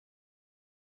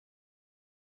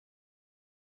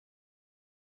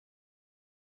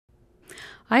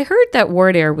I heard that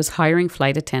Ward Air was hiring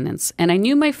flight attendants, and I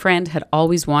knew my friend had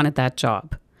always wanted that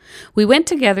job. We went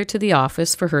together to the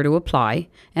office for her to apply,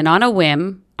 and on a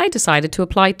whim, I decided to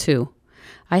apply too.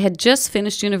 I had just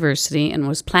finished university and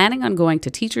was planning on going to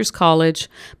teachers' college,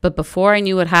 but before I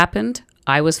knew what happened,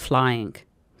 I was flying.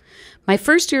 My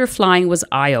first year of flying was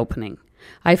eye-opening.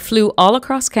 I flew all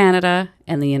across Canada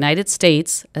and the United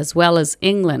States, as well as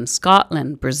England,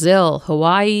 Scotland, Brazil,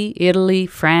 Hawaii, Italy,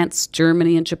 France,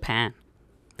 Germany, and Japan.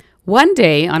 One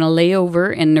day, on a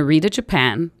layover in Narita,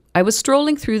 Japan, I was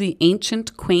strolling through the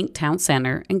ancient, quaint town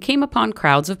center and came upon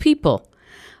crowds of people.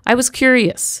 I was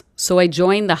curious, so I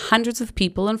joined the hundreds of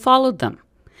people and followed them.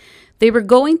 They were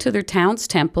going to their town's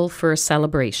temple for a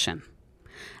celebration.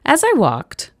 As I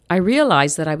walked, I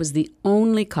realized that I was the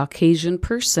only Caucasian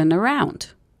person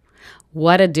around.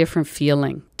 What a different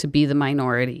feeling to be the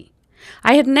minority.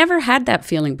 I had never had that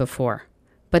feeling before,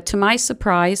 but to my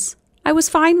surprise, I was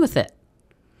fine with it.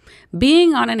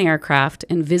 Being on an aircraft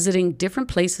and visiting different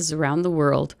places around the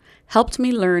world helped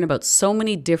me learn about so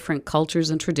many different cultures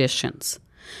and traditions.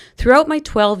 Throughout my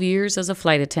 12 years as a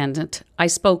flight attendant, I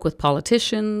spoke with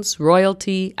politicians,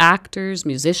 royalty, actors,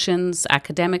 musicians,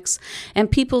 academics, and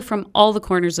people from all the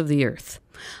corners of the earth.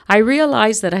 I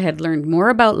realized that I had learned more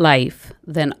about life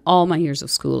than all my years of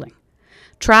schooling.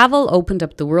 Travel opened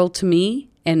up the world to me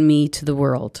and me to the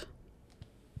world.